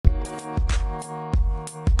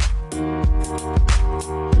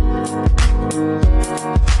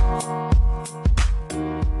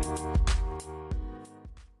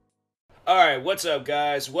What's up,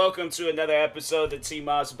 guys? Welcome to another episode of the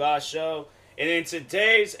T-Moss Boss Show. And in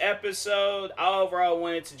today's episode, overall, I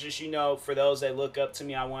wanted to just, for those that look up to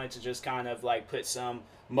me, I wanted to just kind of like put some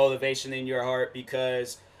motivation in your heart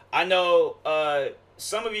because I know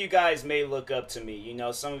some of you guys may look up to me.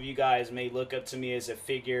 Some of you guys may look up to me as a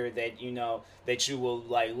figure that, that you will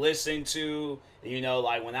like listen to.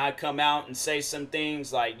 Like when I come out and say some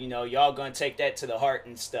things, like, y'all gonna take that to the heart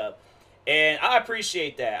and stuff. And I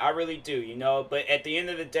appreciate that. I really do, But at the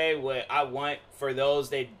end of the day, what I want for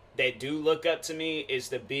those that do look up to me is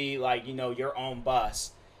to be like, your own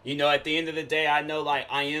boss. At the end of the day, I know like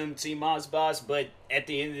I am T-Moss boss, but at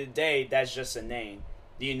the end of the day, that's just a name.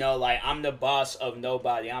 Like I'm the boss of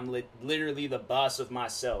nobody. I'm literally the boss of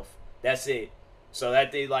myself. That's it. So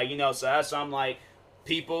that they like, so that's why I'm like,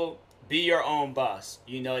 people, be your own boss.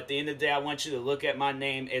 At the end of the day, I want you to look at my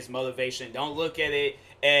name as motivation. Don't look at it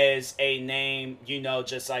as a name,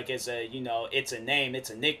 just like as a, it's a name,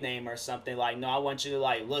 it's a nickname or something. Like, no, I want you to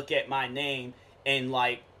like look at my name and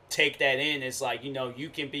like take that in. It's like, you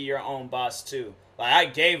can be your own boss too. Like I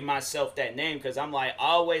gave myself that name because I'm like, I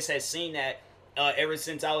always had seen that ever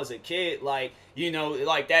since I was a kid. Like,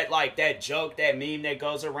 like that joke, that meme that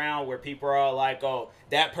goes around where people are all like, oh,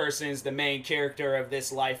 that person's the main character of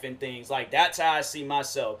this life and things. Like, that's how I see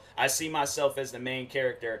myself. I see myself as the main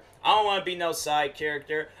character. I don't want to be no side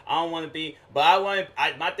character. I don't want to be, but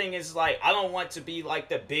my thing is like, I don't want to be like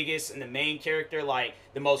the biggest and the main character, like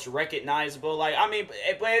the most recognizable. Like, I mean,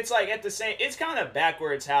 but it's like at the same, it's kind of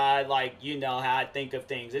backwards how I like, how I think of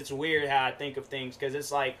things. It's weird how I think of things because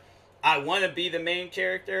it's like, I want to be the main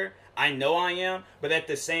character. I know I am, but at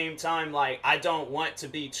the same time, like, I don't want to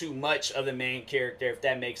be too much of the main character, if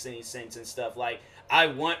that makes any sense and stuff. Like, I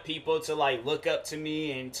want people to, like, look up to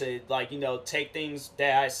me and to, like, take things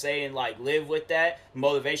that I say and, like, live with that,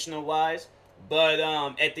 motivational-wise. But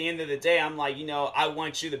at the end of the day, I'm like, I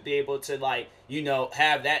want you to be able to, like,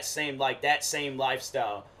 have that same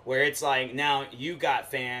lifestyle. Where it's like, now you got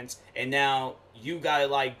fans, and now you gotta,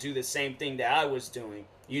 like, do the same thing that I was doing.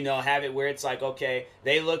 Have it where it's like, okay,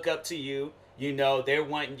 they look up to you, they're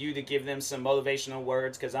wanting you to give them some motivational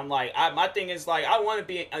words. Because I'm like, my thing is like, I want to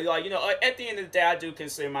be like, at the end of the day, I do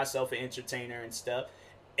consider myself an entertainer and stuff.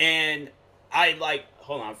 And I like,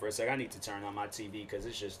 hold on for a second, I need to turn on my TV because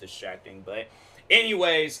it's just distracting. But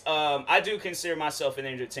anyways, I do consider myself an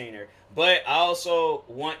entertainer, but I also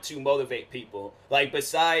want to motivate people. Like,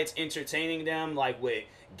 besides entertaining them, like with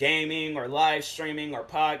gaming or live streaming or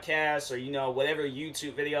podcasts or whatever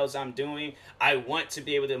YouTube videos I'm doing, I want to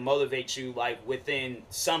be able to motivate you like within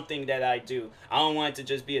something that I do. I don't want it to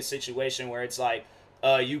just be a situation where it's like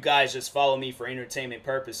you guys just follow me for entertainment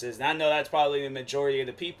purposes. And I know that's probably the majority of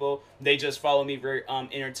the people. They just follow me for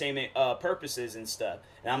entertainment purposes and stuff.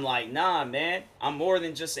 And I'm like, nah, man, I'm more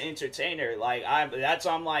than just an entertainer. Like, that's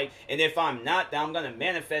why I'm like, and if I'm not, then I'm gonna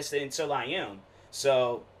manifest it until I am.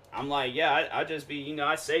 So I'm like, yeah, I just be,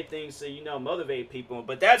 I say things to, motivate people.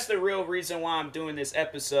 But that's the real reason why I'm doing this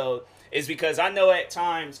episode, is because I know at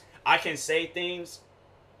times I can say things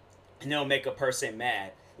and they'll make a person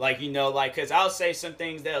mad. Like, like, because I'll say some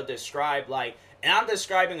things that'll describe, like, and I'm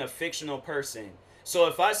describing a fictional person. So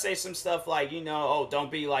if I say some stuff like, oh,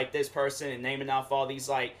 don't be like this person, and naming off all these,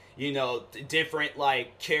 like, different,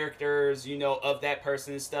 like, characters, of that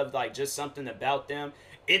person and stuff, like, just something about them.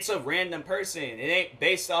 It's a random person. It ain't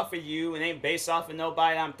based off of you. It ain't based off of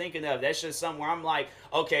nobody I'm thinking of. That's just something where I'm like,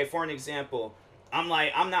 okay, for an example, I'm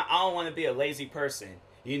like, I don't want to be a lazy person.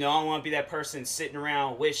 I don't want to be that person sitting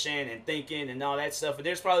around wishing and thinking and all that stuff. But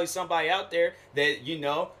there's probably somebody out there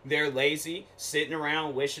that, they're lazy, sitting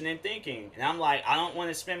around wishing and thinking. And I'm like, I don't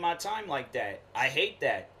want to spend my time like that. I hate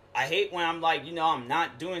that. I hate when I'm like, I'm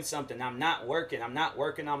not doing something. I'm not working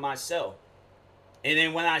on myself. And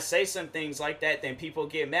then when I say some things like that, then people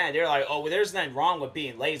get mad. They're like, oh, well, there's nothing wrong with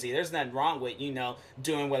being lazy. There's nothing wrong with,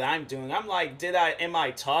 doing what I'm doing. I'm like, am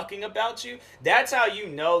I talking about you? That's how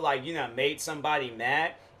like, made somebody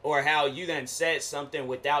mad, or how you then said something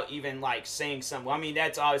without even, like, saying something. I mean,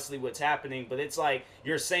 that's obviously what's happening, but it's like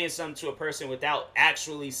you're saying something to a person without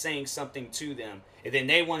actually saying something to them. And then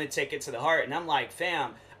they want to take it to the heart. And I'm like,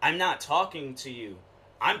 fam, I'm not talking to you.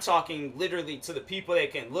 I'm talking literally to the people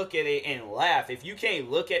that can look at it and laugh. If you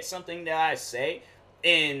can't look at something that I say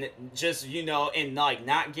and just, and like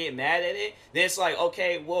not get mad at it, then it's like,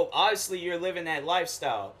 okay, well, obviously you're living that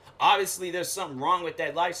lifestyle. Obviously there's something wrong with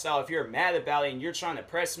that lifestyle if you're mad about it and you're trying to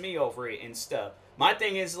press me over it and stuff. My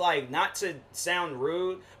thing is, like, not to sound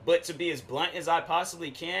rude, but to be as blunt as I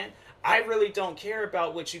possibly can. I really don't care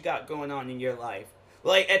about what you got going on in your life.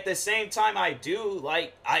 like at the same time I do,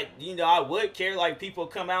 like I would care, like people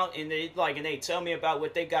come out and they tell me about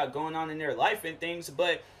what they got going on in their life and things,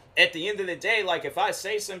 but at the end of the day, like if I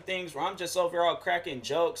say some things where I'm just overall cracking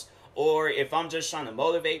jokes, or if I'm just trying to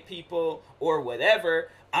motivate people or whatever,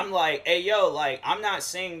 I'm like, hey yo, like I'm not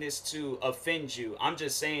saying this to offend you. I'm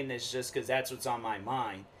just saying this just because that's what's on my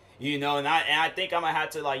mind. And I think I'm gonna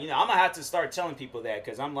have to, like, I'm gonna have to start telling people that,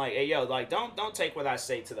 because I'm like, hey yo, like don't take what I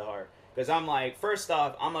say to the heart, because I'm like, first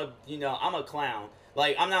off, I'm a clown.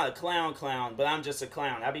 Like I'm not a clown, but I'm just a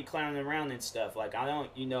clown. I be clowning around and stuff. Like I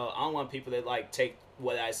don't want people to like take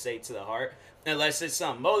what I say to the heart, unless it's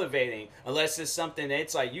something motivating, unless it's something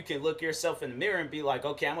that's like you can look yourself in the mirror and be like,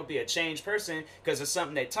 okay, I'm gonna be a changed person because of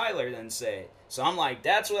something that Tyler done said. So I'm like,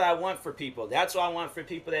 that's what I want for people. That's what I want for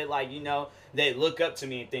people that, like, they look up to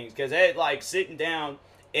me and things, because they like sitting down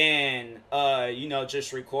and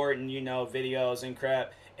just recording videos and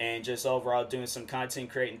crap, and just overall doing some content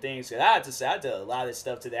creating things. Because I had to say, I did a lot of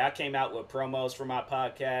stuff today. I came out with promos for my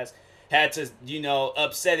podcast, had to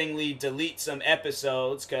upsettingly delete some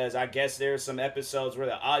episodes, because I guess there's some episodes where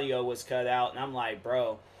the audio was cut out, and I'm like,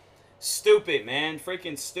 bro, stupid, man,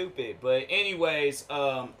 freaking stupid. But anyways,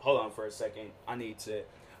 hold on for a second, I need to.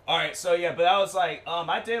 All right, so yeah, but I was like,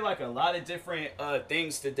 I did like a lot of different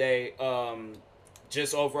things today,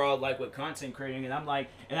 just overall, like with content creating, and I'm like,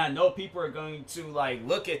 and I know people are going to like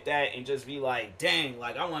look at that and just be like, dang,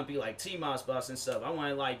 like I want to be like T-Moss Boss and stuff. I want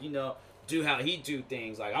to, like, do how he do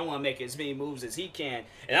things. Like I want to make as many moves as he can,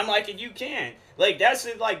 and I'm like, and you can. Like that's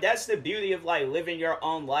it. Like that's the beauty of like living your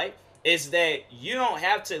own life, is that you don't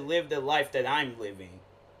have to live the life that I'm living.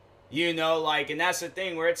 Like, and that's the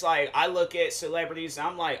thing where it's like, I look at celebrities and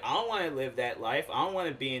I'm like, I don't want to live that life. I don't want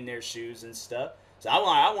to be in their shoes and stuff. So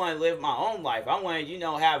I want to live my own life. I want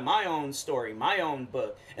to, have my own story, my own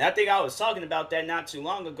book. And I think I was talking about that not too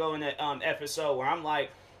long ago in that episode where I'm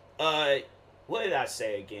like, what did I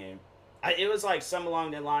say again? It was like some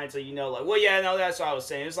along the lines of, like, well, yeah, no, that's what I was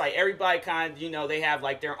saying. It's like everybody kind of, they have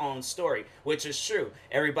like their own story, which is true.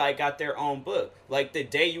 Everybody got their own book. Like the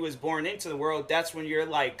day you was born into the world, that's when your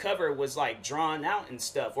like cover was like drawn out and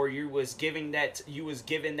stuff, or you was given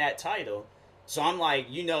that title. So I'm like,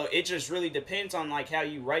 it just really depends on like how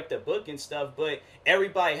you write the book and stuff. But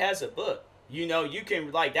everybody has a book. You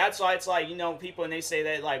can, like, that's why it's like, people, and they say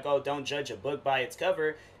that like, oh, don't judge a book by its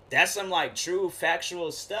cover. That's some like true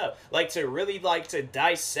factual stuff. Like to really like to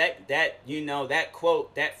dissect that, that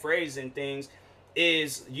quote, that phrase and things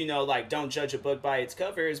is, like don't judge a book by its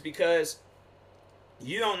cover, is because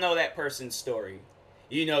you don't know that person's story.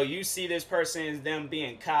 You see this person as them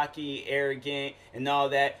being cocky, arrogant, and all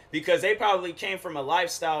that, because they probably came from a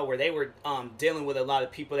lifestyle where they were dealing with a lot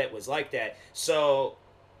of people that was like that. So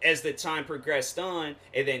as the time progressed on,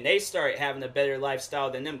 and then they started having a better lifestyle,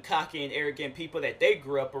 than them cocky and arrogant people that they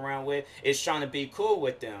grew up around with is trying to be cool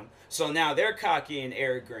with them. So now they're cocky and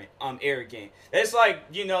arrogant. It's like,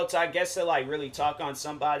 I guess to like really talk on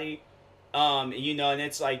somebody, and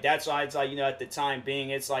it's like, that's why it's like, at the time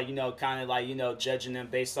being, it's like, kind of like, judging them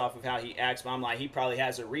based off of how he acts. But I'm like, he probably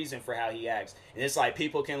has a reason for how he acts. And it's like,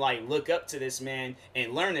 people can like look up to this man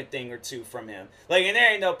and learn a thing or two from him. Like, and there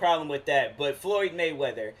ain't no problem with that. But Floyd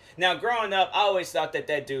Mayweather, now growing up, I always thought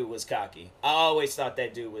that dude was cocky. I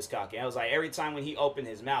was like, every time when he opened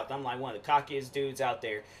his mouth, I'm like, one of the cockiest dudes out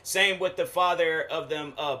there. Same with the father of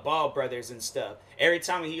them Ball brothers and stuff. Every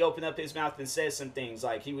time he opened up his mouth and said some things,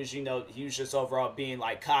 like he was just overall being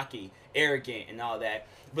like cocky, arrogant, and all that.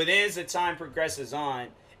 But then as the time progresses on,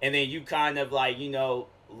 and then you kind of like,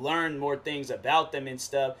 learn more things about them and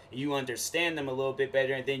stuff, you understand them a little bit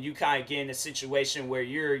better, and then you kind of get in a situation where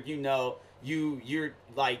you're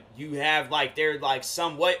like, you have like, they're like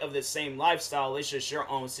somewhat of the same lifestyle. It's just your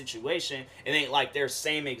own situation. It ain't like they're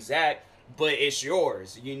same exact, but it's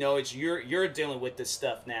yours. It's you're dealing with this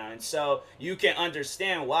stuff now, and so you can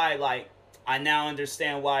understand why. Like, I now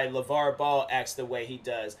understand why LeVar Ball acts the way he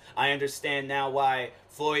does. I understand now why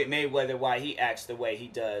Floyd Mayweather, why he acts the way he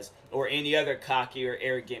does, or any other cocky or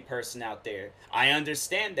arrogant person out there. I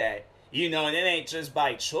understand that. And it ain't just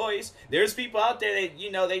by choice. There's people out there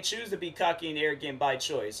that, they choose to be cocky and arrogant by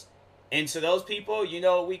choice. And to those people,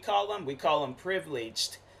 what we call them? We call them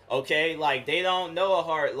privileged. Okay? Like, they don't know a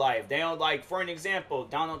hard life. They don't, like, for an example,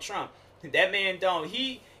 Donald Trump. That man don't.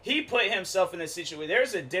 He put himself in a situation.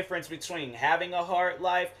 There's a difference between having a hard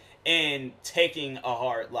life and taking a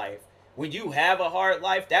hard life. When you have a hard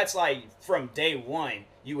life, that's like from day one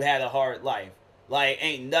you had a hard life. Like,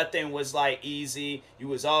 ain't nothing was like easy. You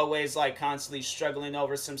was always like constantly struggling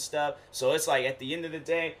over some stuff. So it's like at the end of the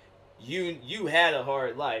day, you had a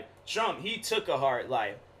hard life. Trump, he took a hard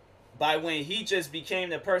life by when he just became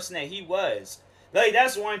the person that he was. Like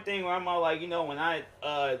that's one thing where I'm all like, when I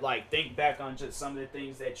like think back on just some of the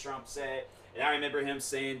things that Trump said, and I remember him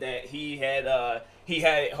saying that he had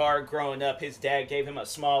it hard growing up. His dad gave him a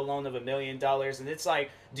small loan of $1 million, and it's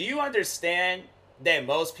like, do you understand that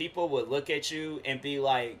most people would look at you and be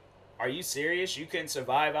like, "Are you serious? You couldn't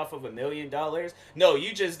survive off of $1 million? No,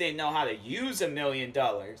 you just didn't know how to use $1 million."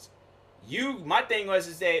 My thing was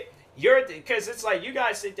is that because it's like you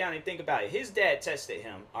guys sit down and think about it. His dad tested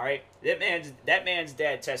him. All right, that man's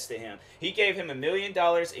dad tested him. He gave him $1 million,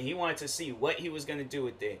 and he wanted to see what he was gonna do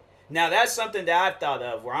with it. Now that's something that I've thought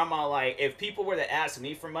of where I'm all like, if people were to ask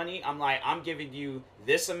me for money, I'm like, I'm giving you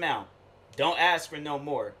this amount. Don't ask for no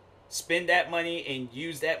more. Spend that money and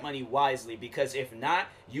use that money wisely, because if not,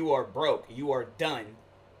 you are broke. You are done.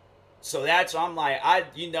 So that's why I'm like, I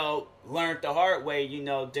learned the hard way,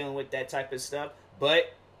 dealing with that type of stuff.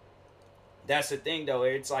 But that's the thing though,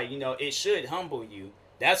 it's like, it should humble you.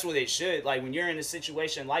 That's what it should. Like when you're in a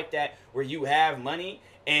situation like that where you have money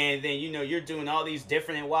and then you're doing all these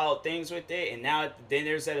different and wild things with it, and now then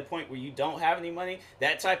there's at a point where you don't have any money,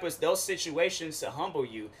 those situations to humble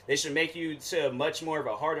you. They should make you to much more of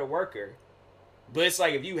a harder worker. But it's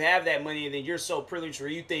like if you have that money and then you're so privileged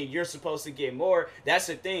where you think you're supposed to get more, that's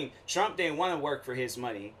the thing. Trump didn't want to work for his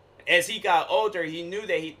money. As he got older, he knew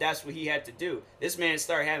that that's what he had to do. This man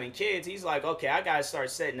started having kids. He's like, okay, I got to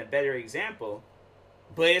start setting a better example.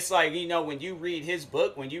 But it's like, when you read his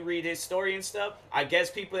book, when you read his story and stuff, I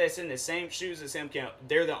guess people that's in the same shoes as him,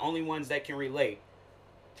 they're the only ones that can relate.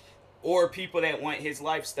 Or people that want his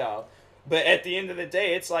lifestyle. But at the end of the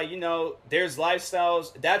day, it's like, there's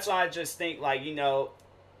lifestyles. That's why I just think, like,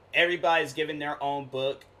 everybody's given their own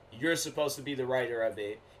book. You're supposed to be the writer of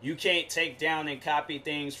it. You can't take down and copy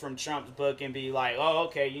things from Trump's book and be like, oh,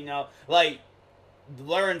 okay, like,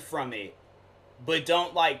 learn from it. But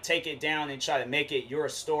don't, like, take it down and try to make it your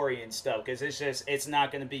story and stuff. Because it's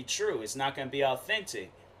not going to be true. It's not going to be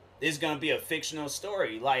authentic. It's going to be a fictional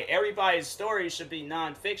story. Like, everybody's story should be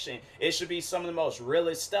nonfiction. It should be some of the most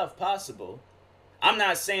realest stuff possible. I'm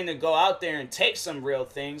not saying to go out there and take some real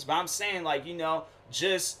things, but I'm saying, like,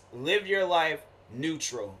 just live your life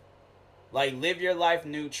neutral. Like, live your life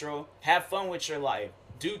neutral. Have fun with your life.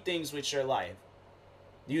 Do things with your life.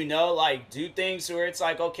 Like, do things where it's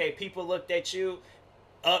like, okay, people looked at you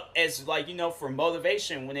up as, like, for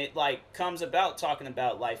motivation when it, like, comes about talking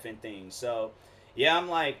about life and things. So, yeah, I'm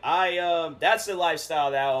like, that's the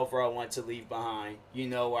lifestyle that I overall want to leave behind.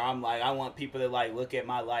 Where I'm like, I want people to, like, look at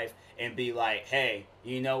my life and be like, hey,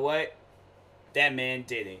 you know what? That man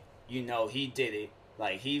did it. He did it.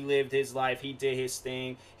 Like, he lived his life, he did his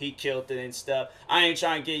thing, he killed it and stuff. I ain't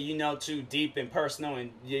trying to get, too deep and personal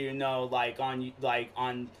and,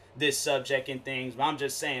 on this subject and things, but I'm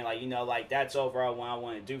just saying, like, like, that's overall what I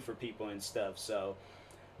want to do for people and stuff, so.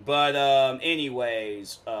 But,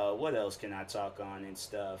 anyways, what else can I talk on and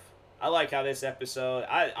stuff? I like how this episode,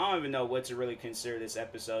 I don't even know what to really consider this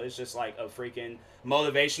episode. It's just like a freaking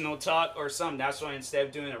motivational talk or something. That's why instead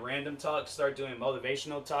of doing a random talk, start doing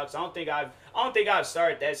motivational talks. I don't think I've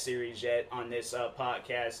started that series yet on this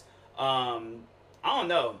podcast. I don't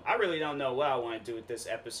know. I really don't know what I want to do with this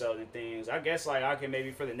episode and things. I guess like I can maybe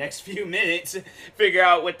for the next few minutes figure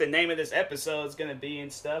out what the name of this episode is gonna be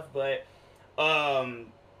and stuff. But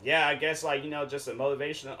yeah, I guess like just a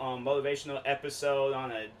motivational episode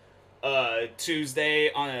on a Tuesday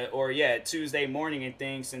Tuesday morning and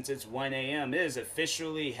things, since it's 1 a.m. It is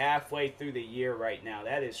officially halfway through the year right now.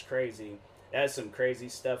 That is crazy. That's some crazy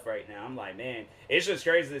stuff right now. I'm like, man, it's just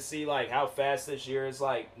crazy to see like how fast this year is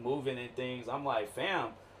like moving and things. I'm like, fam,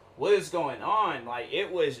 what is going on? Like,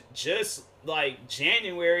 it was just like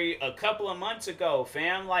January a couple of months ago,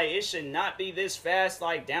 fam. Like, it should not be this fast,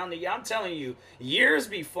 like down the year. I'm telling you, years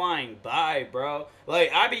be flying by, bro.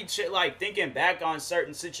 Like, I be like thinking back on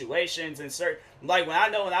certain situations and certain, like when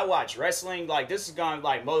I watch wrestling, like this is gone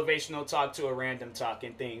like motivational talk to a random talk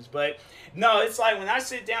and things. But no, it's like when I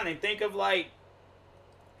sit down and think of like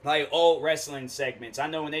old wrestling segments. I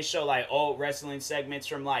know when they show like old wrestling segments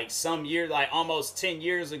from like some year, like almost 10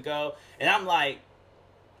 years ago, and I'm like,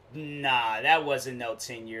 nah, that wasn't no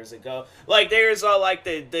 10 years ago. Like, there's all like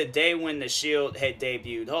the day when the Shield had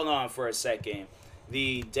debuted. Hold on for a second.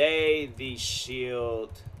 The day the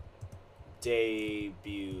Shield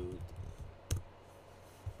debuted.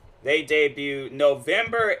 They debuted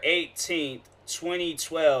November 18th,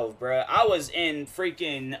 2012, bruh. I was in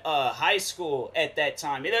freaking high school at that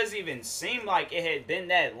time. It doesn't even seem like it had been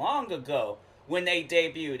that long ago when they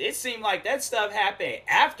debuted. It seemed like that stuff happened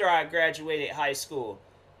after I graduated high school.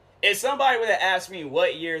 If somebody would have asked me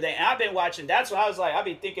what year I've been watching, that's what I was like, I've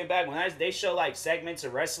been thinking back when they show like segments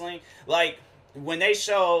of wrestling, like when they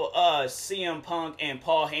show CM Punk and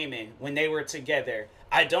Paul Heyman when they were together,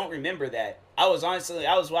 I don't remember that. I was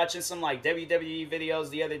watching some like WWE videos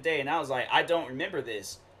the other day, and I was like, I don't remember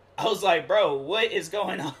this. I was like, bro, what is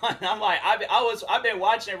going on? I'm like, I've been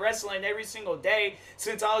watching wrestling every single day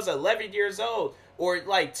since I was 11 years old, or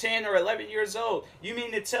like 10 or 11 years old. You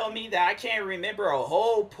mean to tell me that I can't remember a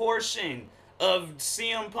whole portion of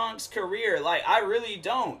CM Punk's career? Like, I really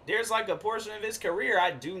don't. There's like a portion of his career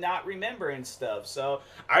I do not remember and stuff. So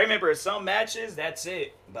I remember some matches, that's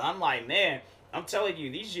it. But I'm like, man, I'm telling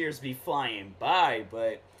you, these years be flying by.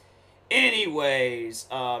 But anyways,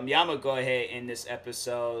 yeah, I'm gonna go ahead and end this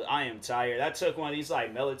episode. I am tired. I took one of these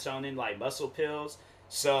like melatonin like muscle pills.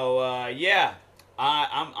 So yeah,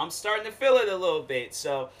 I'm starting to feel it a little bit.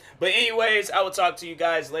 So, but anyways, I will talk to you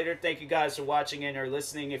guys later. Thank you guys for watching and or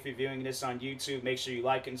listening. If you're viewing this on YouTube, make sure you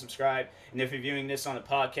like and subscribe. And if you're viewing this on a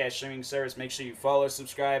podcast streaming service, make sure you follow,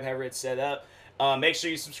 subscribe, however it's set up. Make sure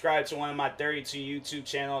you subscribe to one of my 32 YouTube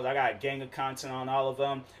channels. I got a gang of content on all of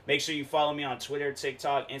them. Make sure you follow me on Twitter,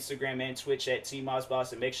 TikTok, Instagram, and Twitch at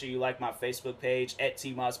TMossBoss. And make sure you like my Facebook page at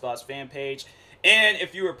TMossBoss fan page. And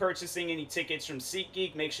if you were purchasing any tickets from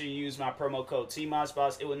SeatGeek, make sure you use my promo code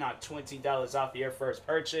TMossBoss. It will knock $20 off your first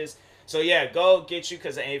purchase. So yeah, go get you,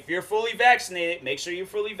 because if you're fully vaccinated, make sure you're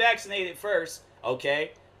fully vaccinated first,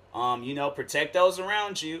 okay? You know, protect those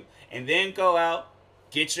around you, and then go out.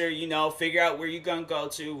 Get your, you know, figure out where you're going to go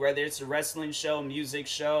to, whether it's a wrestling show, music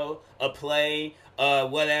show, a play,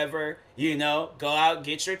 whatever, you know. Go out,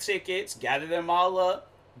 get your tickets, gather them all up.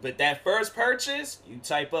 But that first purchase, you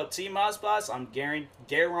type up TMossBoss, I'm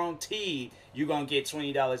guaranteed you're going to get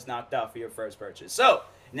 $20 knocked off for your first purchase. So,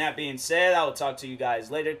 that being said, I will talk to you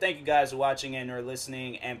guys later. Thank you guys for watching and or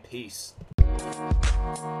listening, and peace.